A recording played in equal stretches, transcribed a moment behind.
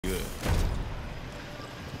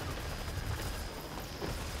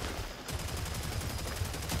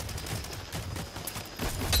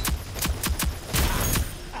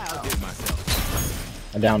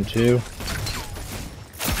I'm down 2.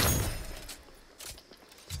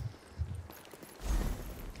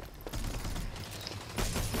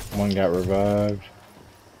 One got revived.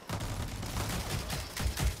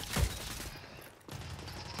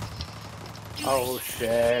 Oh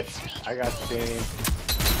shit! I got seen.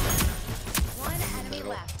 One enemy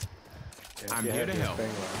left. Yeah, I'm here to help. I'm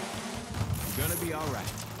Gonna be all right.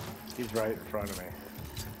 He's right in front of me.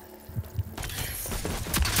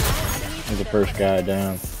 He's the first guy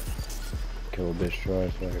down. Kill bitch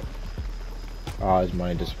twice. Oh, his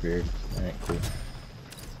money disappeared. That ain't cool.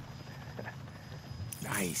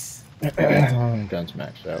 Nice. Guns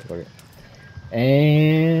maxed out. Look it.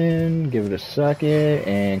 And give it a suck it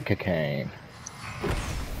and cocaine.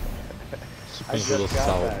 I Just a little just got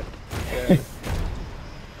salt. that. Yeah.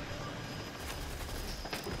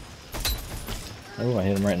 Oh, I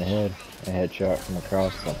hit him right in the head. A headshot from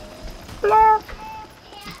across the block.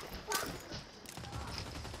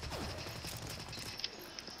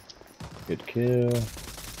 Good kill.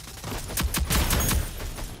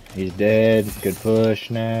 He's dead. Good push,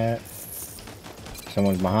 Nat.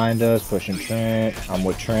 Someone's behind us, pushing Trent. I'm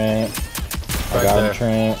with Trent. I Right got there. him,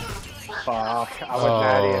 Trent. Fuck! I was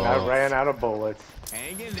natty and I ran out of bullets.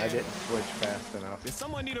 Hang in I there. didn't switch fast enough. Does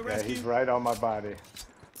someone need a Yeah, rescue? he's right on my body.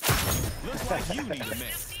 Looks like you need a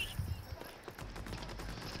mech.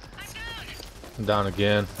 I'm down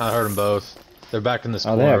again. I heard them both. They're back in this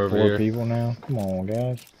Oh, they corner have over 4 here. people now. Come on,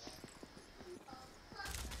 guys.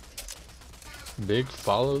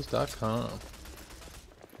 Bigfollows.com.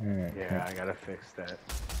 Alright, Yeah, I gotta fix that.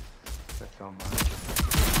 That's on my.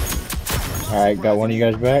 Alright, got one of you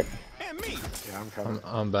guys back? And me. Yeah, I'm coming.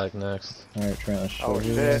 I'm back next. Alright, Trent, let's show Oh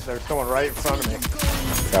you. shit! There's someone right in front of me.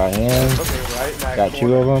 Got him. Put me right in that Got 2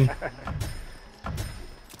 corner. of them.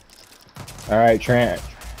 Alright, Trent.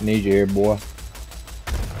 Need you here, boy.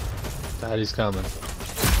 Daddy's coming.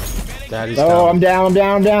 Daddy's Oh, coming. I'm down, I'm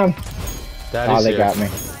down, I'm down. Daddy's Oh, they here. got me.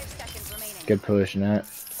 5 seconds remaining. Good push, Nat.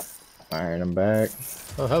 Alright, I'm back.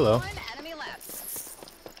 Oh, hello. One enemy left.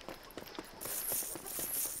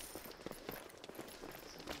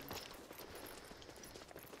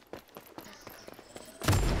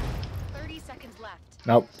 30 seconds left.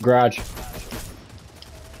 Nope, garage.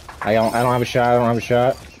 I don't have a shot, I don't have a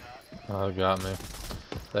shot. Oh, got me.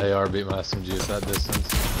 The AR beat my SMG at that distance.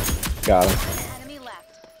 Got him. One enemy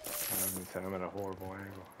left. I'm in a horrible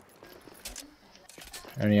angle.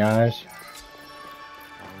 Any eyes?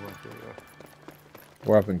 I'm with you.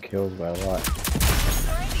 We're up in kills by a lot.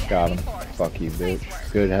 Got him. Fuck you, bitch.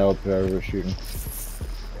 Good help, whoever was shooting.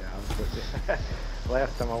 Yeah, I was with you.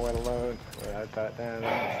 Last time I went alone, I thought, nah.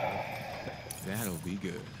 That'll be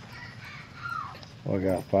good. Well, I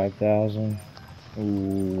got 5,000.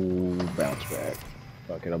 Ooh, bounce back.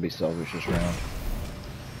 Fuck it, I'll be selfish this round.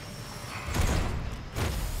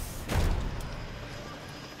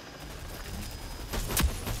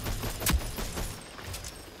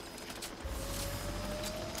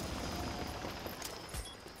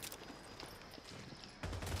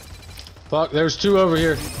 Fuck, there's 2 over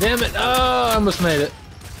here. Damn it! Oh, I almost made it.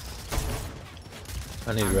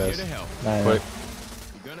 I need I'm here rest. to help. Quick.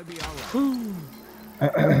 You're gonna be all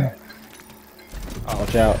right.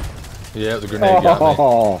 Watch out. Yeah, the grenade got me.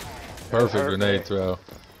 Oh, Perfect grenade throw.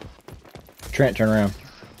 Trent, turn around.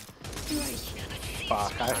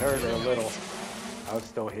 Fuck, I heard her a little. I was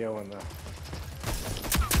still healing though.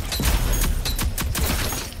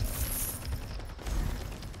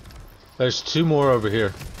 There's 2 more over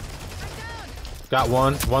here. Got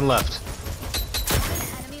one left.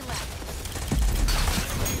 Enemy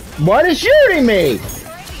left. What is shooting me? Destroy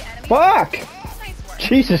the enemy. Fuck! Nice work.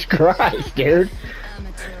 Jesus Christ, dude.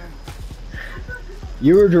 Amateur.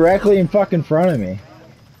 You were directly in fucking front of me.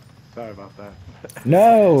 Sorry about that.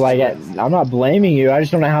 No, like, I'm not blaming you. I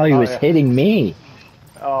just don't know how he was yeah. hitting me.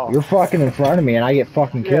 Oh. You're fucking in front of me and I get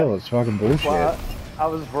fucking killed. It's fucking bullshit. Well, I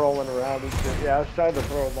was rolling around and shit. Yeah, I was trying to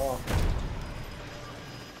throw him off.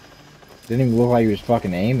 Didn't even look like he was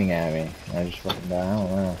fucking aiming at me. I just fucking died. I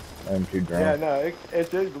don't know. I'm too drunk. Yeah, no,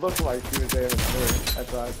 it did look like he was aiming at me.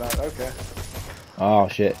 That's why I thought, okay. Oh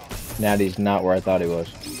shit. Natty's not where I thought he was.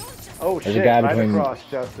 Oh There's a shit, guy right between- across,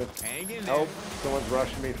 Justin. Hang in there. Help, someone's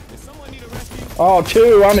rushing me. Does someone need a rescue? Oh,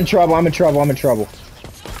 2! I'm in trouble, I'm in trouble, I'm in trouble.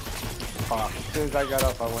 Fuck, as soon as I got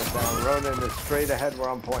up, I went down. Ronan is straight ahead where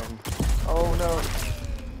I'm pointing. Oh no.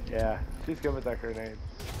 Yeah, she's good with that grenade.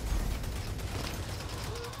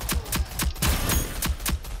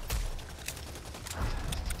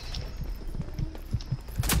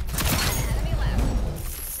 Enemy left.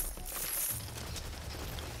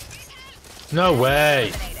 No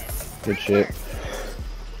way. Eliminated. Good shit.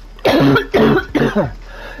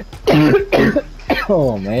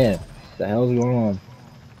 Oh man, what the hell's going on?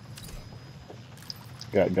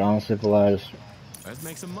 Got gone syphilitis. Let's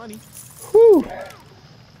make some money. Whew.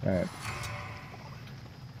 Alright.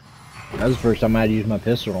 That was the first time I had used my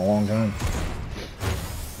pistol in a long time.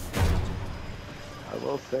 I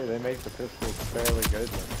will say they make the pistols fairly good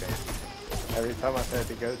in this game. Every time I've had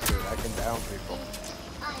to go to it, I can down people.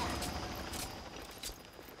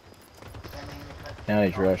 Now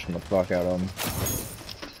he's rushing the fuck out of him.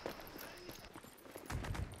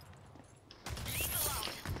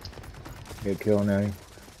 Good kill now.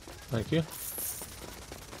 Thank you.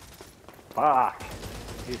 Fuck!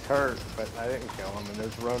 He's hurt, but I didn't kill him, and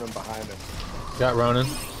there's Ronan behind him. Got Ronan.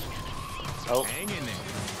 Oh, Hang in there.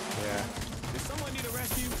 yeah. Does someone need a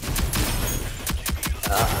rescue?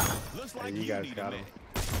 Looks like You guys need got a him. med.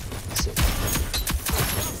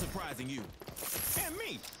 I'm surprising you. And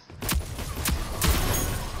me.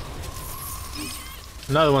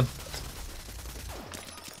 Another one.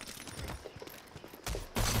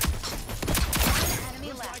 Enemy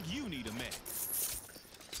Looks left. like you need a med.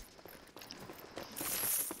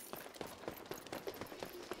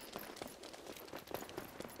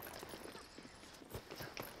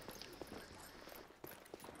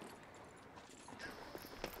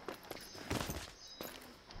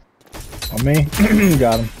 On me?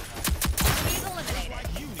 Got him. He's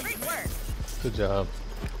eliminated. Great work. Good job.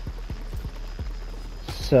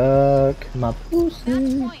 Suck my Match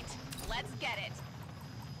pussy. point. Let's get it.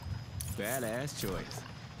 Badass choice.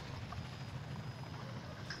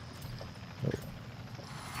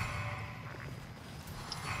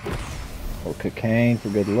 Or cocaine for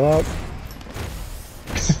good luck.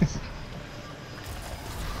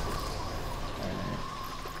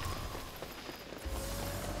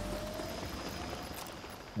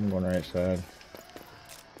 I'm going right side.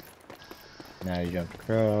 Now you jumped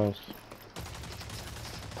across.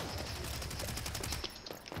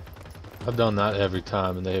 I've done that every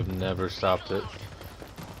time and they have never stopped it.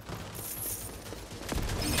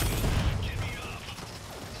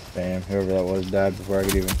 Damn, whoever that was died before I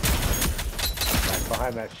could even. Back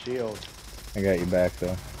behind that shield. I got you back though.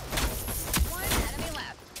 One enemy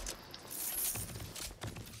left.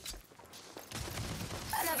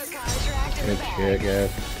 Another contract in the Good bag. shit,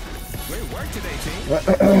 guys. Great work today,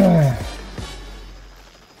 team.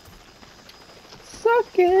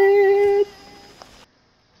 Suck it!